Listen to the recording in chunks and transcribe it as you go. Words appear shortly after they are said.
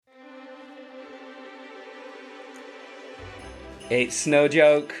It's no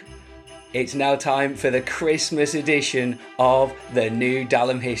joke. It's now time for the Christmas edition of the New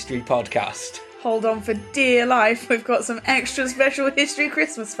Dallam History Podcast. Hold on for dear life, we've got some extra special history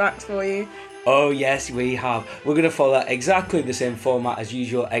Christmas facts for you. Oh yes, we have. We're going to follow exactly the same format as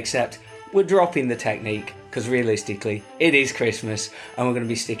usual, except we're dropping the technique, because realistically, it is Christmas, and we're going to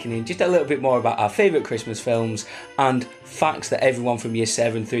be sticking in just a little bit more about our favourite Christmas films and facts that everyone from year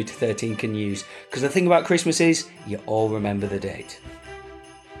 7 through to 13 can use. Because the thing about Christmas is, you all remember the date.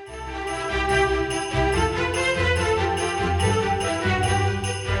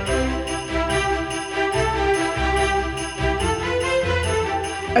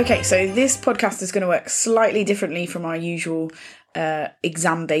 Okay, so this podcast is going to work slightly differently from our usual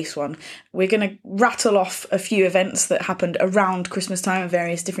exam-based one. We're going to rattle off a few events that happened around Christmas time in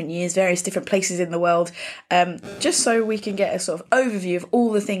various different years, various different places in the world, just so we can get a sort of overview of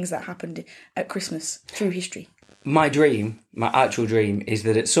all the things that happened at Christmas through history. My actual dream, is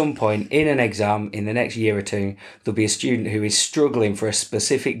that at some point in an exam in the next year or two, there'll be a student who is struggling for a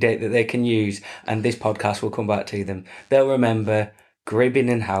specific date that they can use, and this podcast will come back to them. They'll remember Gribbin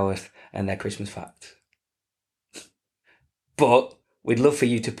and Howarth and their Christmas facts. But we'd love for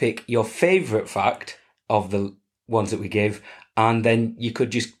you to pick your favourite fact of the ones that we give, and then you could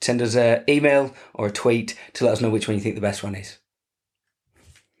just send us an email or a tweet to let us know which one you think the best one is.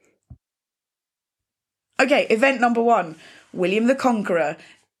 Okay, event number 1, William the Conqueror.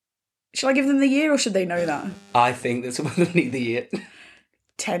 Shall I give them the year or should they know that? I think that someone will need the year.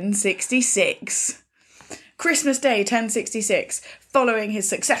 1066. Christmas Day, 1066. Following his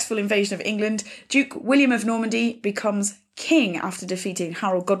successful invasion of England, Duke William of Normandy becomes king after defeating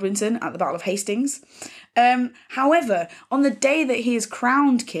Harold Godwinson at the Battle of Hastings. However, on the day that he is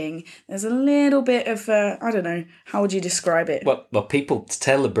crowned king, there's a little bit of, I don't know, how would you describe it? Well, people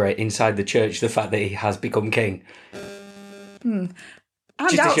celebrate inside the church the fact that he has become king. And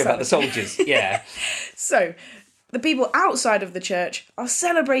just to outside. show about the soldiers, yeah. So, the people outside of the church are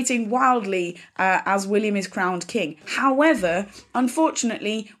celebrating wildly as William is crowned king. However,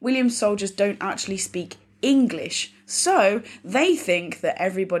 unfortunately, William's soldiers don't actually speak English. So they think that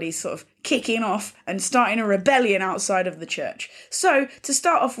everybody's sort of kicking off and starting a rebellion outside of the church. So to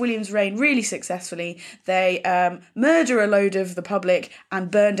start off William's reign really successfully, they murder a load of the public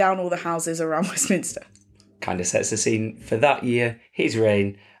and burn down all the houses around Westminster. Kind of sets the scene for that year, his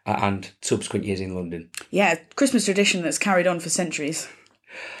reign, and subsequent years in London. Yeah, Christmas tradition that's carried on for centuries.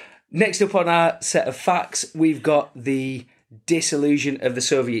 Next up on our set of facts, we've got the dissolution of the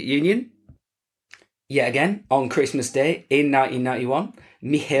Soviet Union. Yet again, on Christmas Day in 1991,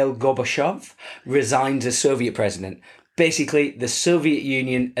 Mikhail Gorbachev resigns as Soviet president. Basically, the Soviet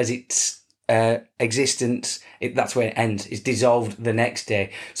Union as its existence, that's where it ends, is dissolved the next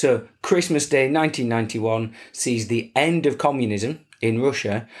day. So Christmas Day 1991 sees the end of communism in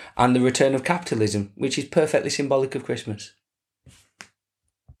Russia and the return of capitalism, which is perfectly symbolic of Christmas.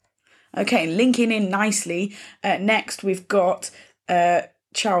 Okay, linking in nicely, next we've got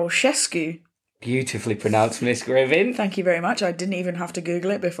Ceausescu. Beautifully pronounced, Miss Griffin. Thank you very much. I didn't even have to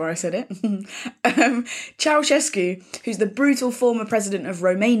Google it before I said it. Ceausescu, who's the brutal former president of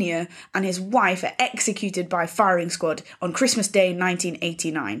Romania, and his wife are executed by firing squad on Christmas Day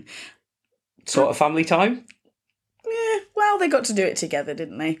 1989. Sort of family time? Yeah, well, they got to do it together,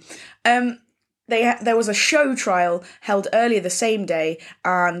 didn't they? There was a show trial held earlier the same day,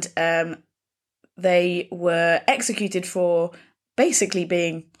 and they were executed for basically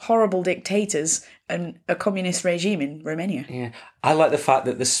being horrible dictators and a communist regime in Romania. Yeah, I like the fact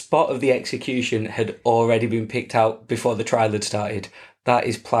that the spot of the execution had already been picked out before the trial had started. That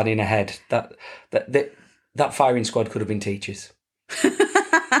is planning ahead. That firing squad could have been teachers.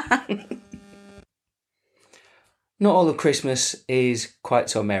 Not all of Christmas is quite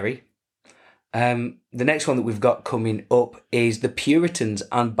so merry. The next one that we've got coming up is the Puritans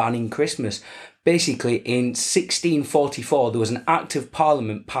and banning Christmas. Basically, in 1644, there was an Act of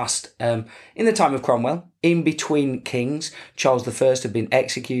Parliament passed in the time of Cromwell, in between kings. Charles I had been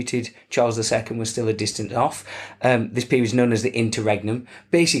executed. Charles II was still a distance off. This period is known as the Interregnum.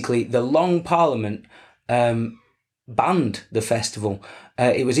 Basically, the Long Parliament banned the festival.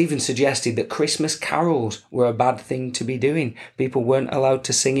 It was even suggested that Christmas carols were a bad thing to be doing. People weren't allowed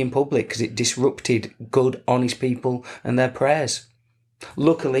to sing in public because it disrupted good, honest people and their prayers.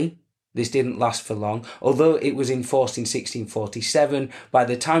 Luckily, this didn't last for long. Although it was enforced in 1647, by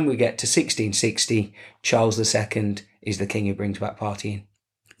the time we get to 1660, Charles II is the king who brings back partying.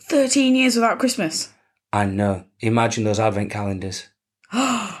 13 years without Christmas. I know. Imagine those advent calendars.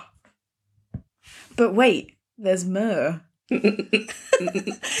 But wait, there's myrrh.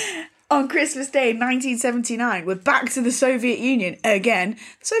 On Christmas Day 1979, we're back to the Soviet Union again.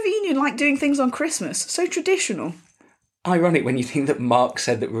 The Soviet Union liked doing things on Christmas. So traditional. Ironic when you think that Marx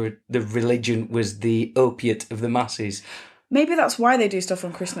said that the religion was the opiate of the masses. Maybe that's why they do stuff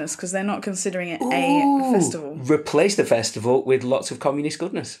on Christmas, because they're not considering it a festival. Replace the festival with lots of communist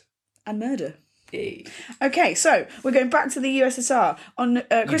goodness. And murder. Hey. Okay, so we're going back to the USSR on Christmas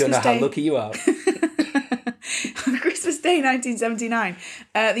Day. You don't know how lucky you are. On Christmas Day 1979,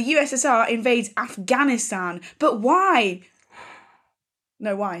 the USSR invades Afghanistan. But why?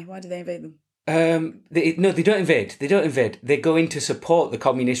 No, why? Why do they invade them? They don't invade. They don't invade. They go in to support the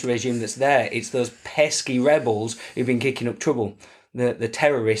communist regime that's there. It's those pesky rebels who've been kicking up trouble. The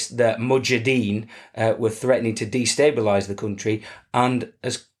terrorists, the Mujahideen, were threatening to destabilise the country. And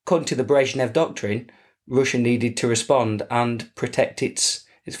as according to the Brezhnev Doctrine, Russia needed to respond and protect its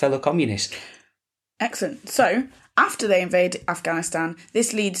fellow communists. Excellent. So, after they invade Afghanistan,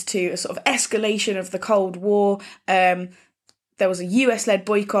 this leads to a sort of escalation of the Cold War. There was a US-led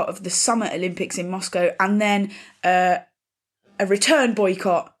boycott of the Summer Olympics in Moscow, and then a return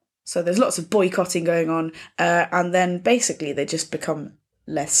boycott. So there's lots of boycotting going on, and then basically they just become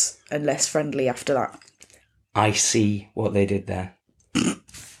less and less friendly after that. I see what they did there.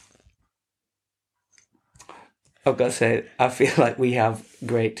 I've got to say, I feel like we have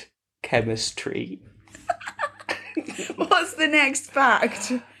great chemistry. What's the next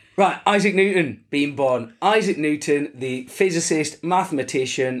fact? Right, Isaac Newton being born. Isaac Newton, the physicist,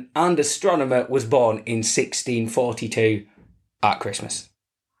 mathematician and astronomer, was born in 1642 at Christmas.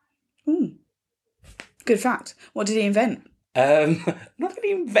 Good fact. What did he invent? Not that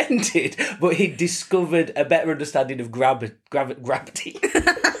he invented, but he discovered a better understanding of gravity. Gravity.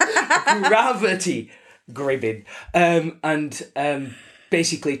 Gribbing. And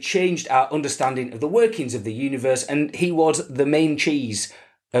basically changed our understanding of the workings of the universe, and he was the main cheese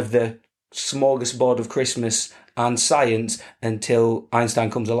of the smorgasbord of Christmas and science until Einstein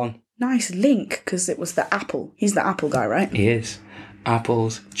comes along. Nice link, because it was the apple. He's the apple guy, right? He is.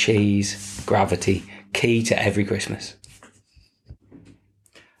 Apples, cheese, gravity, key to every Christmas.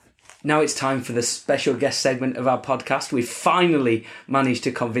 Now it's time for the special guest segment of our podcast. We've finally managed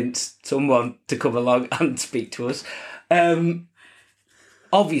to convince someone to come along and speak to us.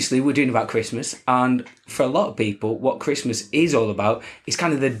 Obviously, we're doing about Christmas, and for a lot of people, what Christmas is all about is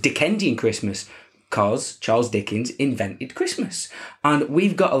kind of the Dickensian Christmas, because Charles Dickens invented Christmas. And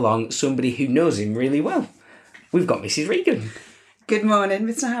we've got along somebody who knows him really well. We've got Mrs. Regan. Good morning,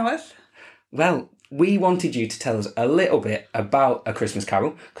 Mr. Howarth. Well, we wanted you to tell us a little bit about A Christmas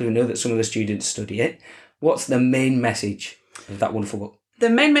Carol, because we know that some of the students study it. What's the main message of that wonderful book? The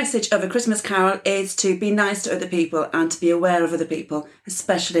main message of A Christmas Carol is to be nice to other people and to be aware of other people,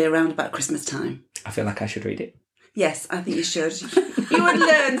 especially around about Christmas time. I feel like I should read it. Yes, I think you should. You would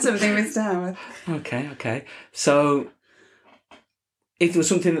learn something, Mr. Howarth. Okay. So, if there was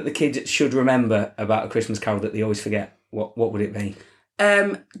something that the kids should remember about A Christmas Carol that they always forget, what would it be?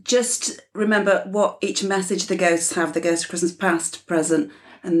 Just remember what each message the ghosts have. The ghost of Christmas past, present,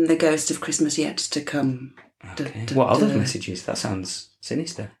 and the ghost of Christmas yet to come. Okay. What are those messages? That sounds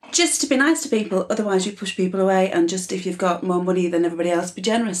sinister. Just to be nice to people, otherwise you push people away. And just if you've got more money than everybody else, be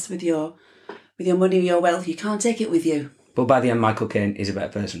generous with your money, your wealth. You can't take it with you. But by the end, Michael Caine is a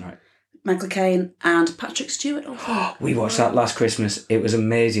better person, right? Michael Caine and Patrick Stewart also. We watched that last Christmas. It was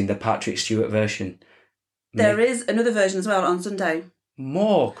amazing, the Patrick Stewart version. There is another version as well on Sunday.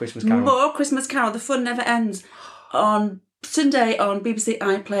 More Christmas Carol. More Christmas Carol. The fun never ends. On Sunday on BBC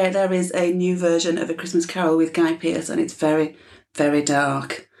iPlayer, there is a new version of A Christmas Carol with Guy Pearce, and it's very, very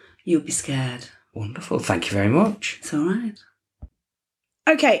dark. You'll be scared. Wonderful. Thank you very much. It's all right.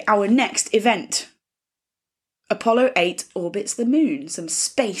 Okay, our next event. Apollo 8 orbits the moon. Some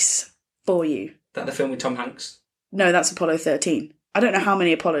space for you. Is that the film with Tom Hanks? No, that's Apollo 13. I don't know how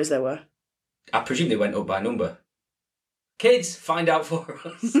many Apollos there were. I presume they went up by number. Kids, find out for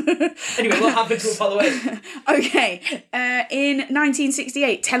us. Anyway, what happened to Apollo 8? Okay, in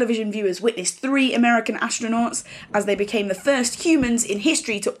 1968, television viewers witnessed 3 American astronauts as they became the first humans in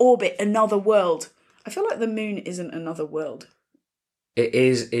history to orbit another world. I feel like the moon isn't another world. It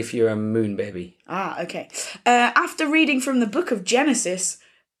is if you're a moon baby. Ah, okay. After reading from the book of Genesis,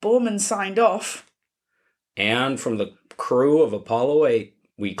 Borman signed off. And from the crew of Apollo 8,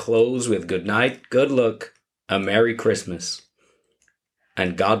 we close with good night, good luck, a Merry Christmas,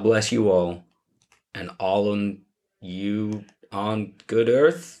 and God bless you all, and all on you on good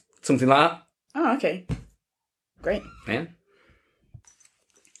earth, something like that. Oh, okay. Great. Yeah.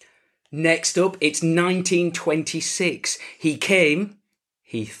 Next up, it's 1926. He came,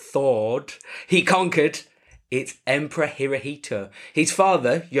 he thawed, he conquered, It's Emperor Hirohito. His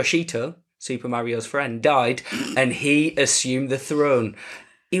father, Yoshito, Super Mario's friend, died, and he assumed the throne.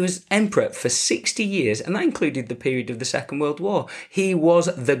 He was emperor for 60 years, and that included the period of the Second World War. He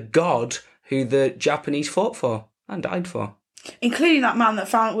was the god who the Japanese fought for and died for. Including that man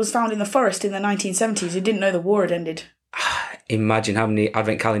that was found in the forest in the 1970s who didn't know the war had ended. Imagine how many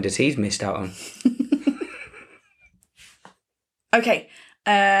advent calendars he's missed out on. Okay,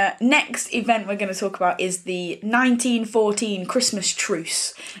 next event we're going to talk about is the 1914 Christmas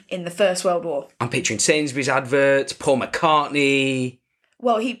truce in the First World War. I'm picturing Sainsbury's adverts, Paul McCartney.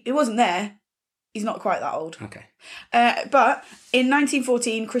 Well, he wasn't there. He's not quite that old. Okay. But in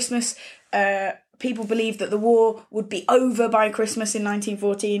 1914, Christmas, people believed that the war would be over by Christmas in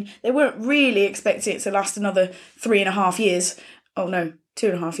 1914. They weren't really expecting it to last another 3.5 years. Oh, no,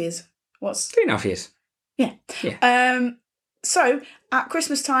 2.5 years. 3.5 years. Yeah. So, at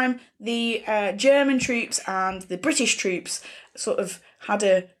Christmas time, the German troops and the British troops sort of had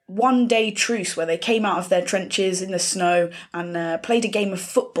a one-day truce where they came out of their trenches in the snow and played a game of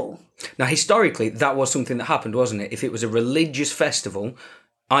football. Now, historically, that was something that happened, wasn't it? If it was a religious festival,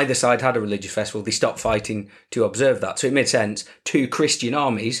 either side had a religious festival, they stopped fighting to observe that. So it made sense. Two Christian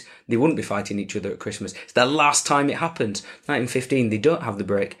armies, they wouldn't be fighting each other at Christmas. It's the last time it happened. 1915, they don't have the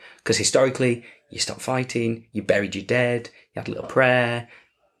break. Because historically, you stopped fighting, you buried your dead, you had a little prayer,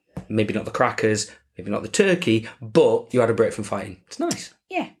 maybe not the crackers, maybe not the turkey, but you had a break from fighting. It's nice.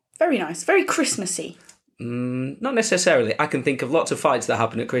 Yeah, very nice. Very Christmassy. Not necessarily. I can think of lots of fights that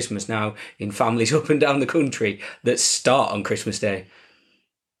happen at Christmas now in families up and down the country that start on Christmas Day.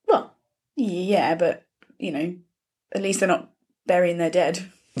 Well, yeah, but, you know, at least they're not burying their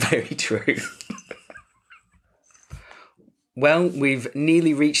dead. Very true. Well, we've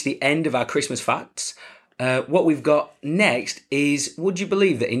nearly reached the end of our Christmas facts. What we've got next is, would you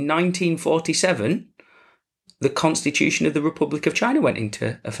believe that in 1947, the Constitution of the Republic of China went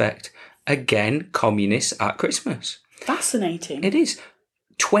into effect? Again, communists at Christmas. Fascinating. It is.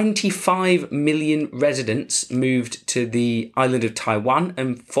 25 million residents moved to the island of Taiwan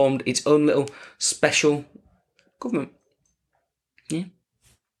and formed its own little special government. Yeah.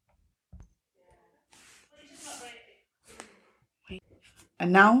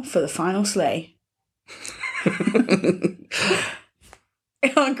 And now for the final sleigh.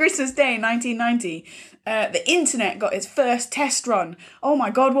 On Christmas Day 1990, the internet got its first test run. Oh my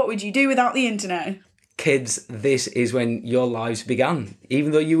God, what would you do without the internet? Kids, this is when your lives began.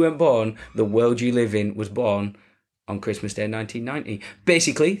 Even though you weren't born, the world you live in was born on Christmas Day 1990.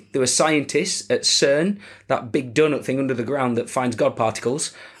 Basically, there were scientists at CERN, that big donut thing under the ground that finds God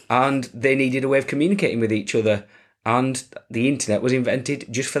particles, and they needed a way of communicating with each other. And the internet was invented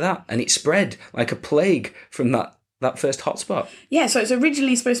just for that. And it spread like a plague from that first hotspot. Yeah, so it's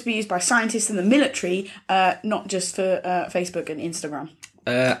originally supposed to be used by scientists in the military, not just for Facebook and Instagram.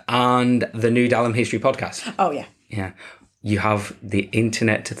 And the New Dallam History podcast. Oh, yeah. Yeah. You have the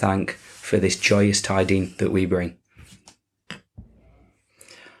internet to thank for this joyous tiding that we bring.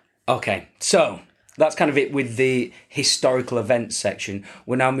 Okay, so that's kind of it with the historical events section.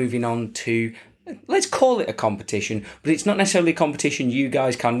 We're now moving on to, let's call it a competition, but it's not necessarily a competition you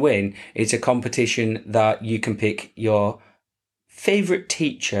guys can win. It's a competition that you can pick your favourite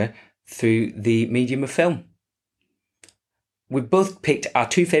teacher through the medium of film. We've both picked our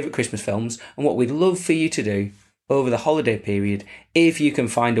two favourite Christmas films, and what we'd love for you to do over the holiday period, if you can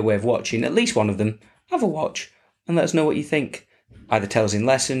find a way of watching at least one of them, have a watch and let us know what you think. Either tell us in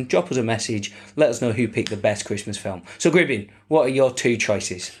lesson, drop us a message, let us know who picked the best Christmas film. So, Gribbin, what are your two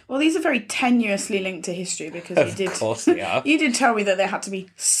choices? Well, these are very tenuously linked to history because Of course they are. You did tell me that there had to be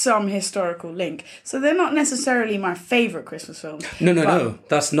some historical link. So they're not necessarily my favourite Christmas films. No.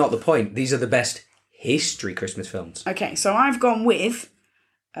 That's not the point. These are the best history Christmas films. Okay, so I've gone with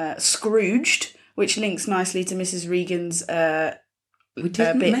Scrooged, which links nicely to Mrs. Regan's We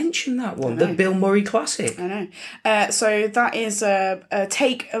didn't mention that one, the Bill Murray classic. I know. So that is a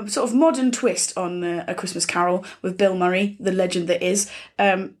sort of modern twist on A Christmas Carol with Bill Murray, the legend that is.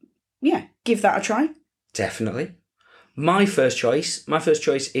 Yeah, give that a try. Definitely. My first choice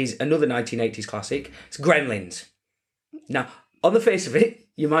is another 1980s classic. It's Gremlins. Now, on the face of it,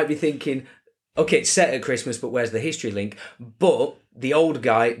 you might be thinking, okay, it's set at Christmas, but where's the history link? But the old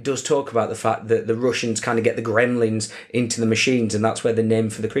guy does talk about the fact that the Russians kind of get the gremlins into the machines, and that's where the name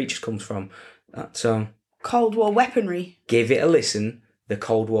for the creatures comes from. So, Cold War weaponry. Give it a listen. The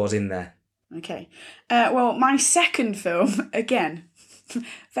Cold War's in there. Okay. Well, my second film, again,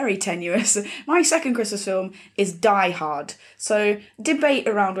 Very tenuous. My second Christmas film is Die Hard. So debate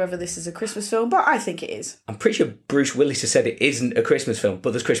around whether this is a Christmas film, but I think it is. I'm pretty sure Bruce Willis has said it isn't a Christmas film,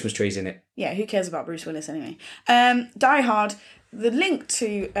 but there's Christmas trees in it. Yeah, who cares about Bruce Willis anyway? Die Hard, the link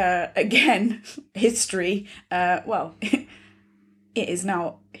to, again, history, well, it is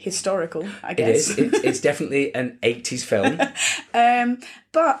now historical, I guess. It is. It's definitely an 80s film.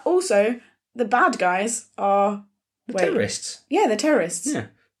 But also, the bad guys are... Terrorists. Yeah, they're terrorists. Yeah,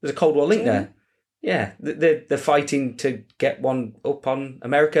 there's a Cold War link there. Yeah, they're fighting to get one up on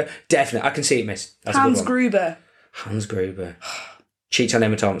America. Definitely, I can see it, miss. That's Hans a good one. Gruber. Hans Gruber. Cheats on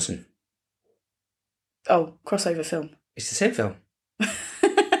Emma Thompson. Oh, crossover film. It's the same film.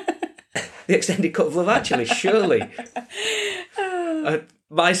 The extended cut of Love Actually, surely.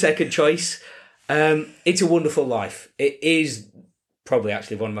 My second choice, It's a Wonderful Life. It is probably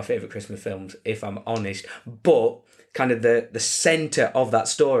actually one of my favourite Christmas films, if I'm honest. But kind of the centre of that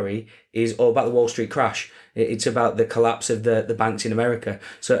story is all about the Wall Street crash. It's about the collapse of the banks in America.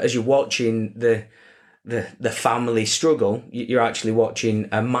 So as you're watching the family struggle, you're actually watching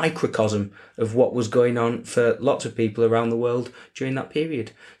a microcosm of what was going on for lots of people around the world during that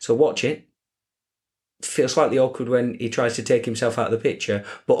period. So watch it. Feel slightly awkward when he tries to take himself out of the picture,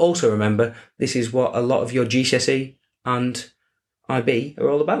 but also remember, this is what a lot of your GCSE and IB are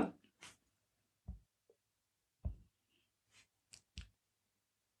all about.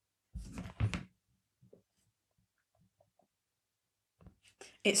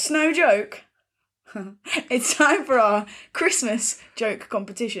 It's no joke. It's time for our Christmas joke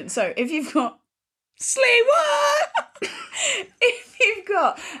competition. So if you've got if you've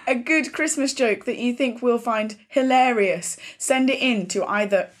got a good Christmas joke that you think we'll find hilarious, send it in to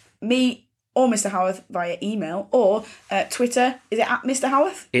either me or Mr. Howarth via email or Twitter. Is it at Mr.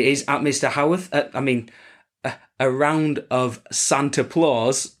 Howarth? It is at Mr. Howarth. A round of Santa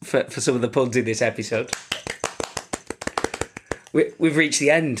Claus for some of the puns in this episode. We've reached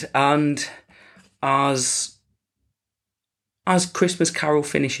the end, and as Christmas Carol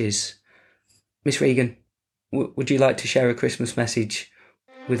finishes, Miss Regan, would you like to share a Christmas message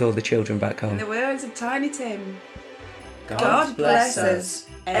with all the children back home? In the words of Tiny Tim, God bless us,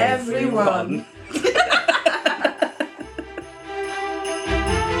 everyone.